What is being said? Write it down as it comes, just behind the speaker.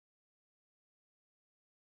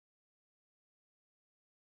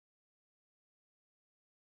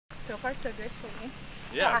So far so good for me.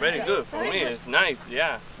 Yeah, very good. For me, it's nice.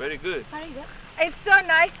 Yeah, very good. Very good. It's so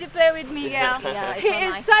nice to play with Miguel. Yeah, He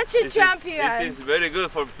is such a champion. This is very good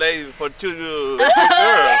for play for two girls.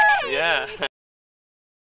 Yeah.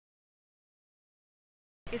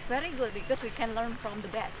 It's very good because we can learn from the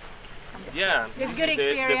best. Yeah, it's good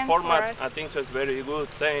experience. The format, for us. I think, so is very good.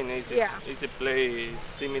 Saying is it's a play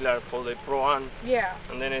similar for the Pro One. Yeah.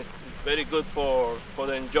 And then it's very good for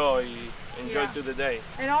the enjoy to the day.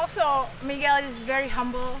 And also Miguel is very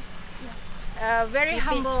humble. Very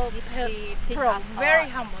humble pro. Very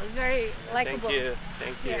humble. Very likable. Thank you.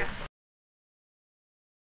 Thank you. Yeah.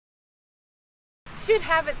 Should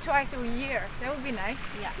have it twice a year. That would be nice.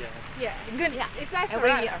 Yeah. Yeah. Good. Yeah. It's nice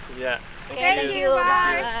Every for us. year. Yeah. Thank you.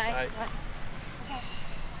 Bye. Bye.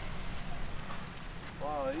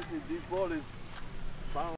 Wow, this ball is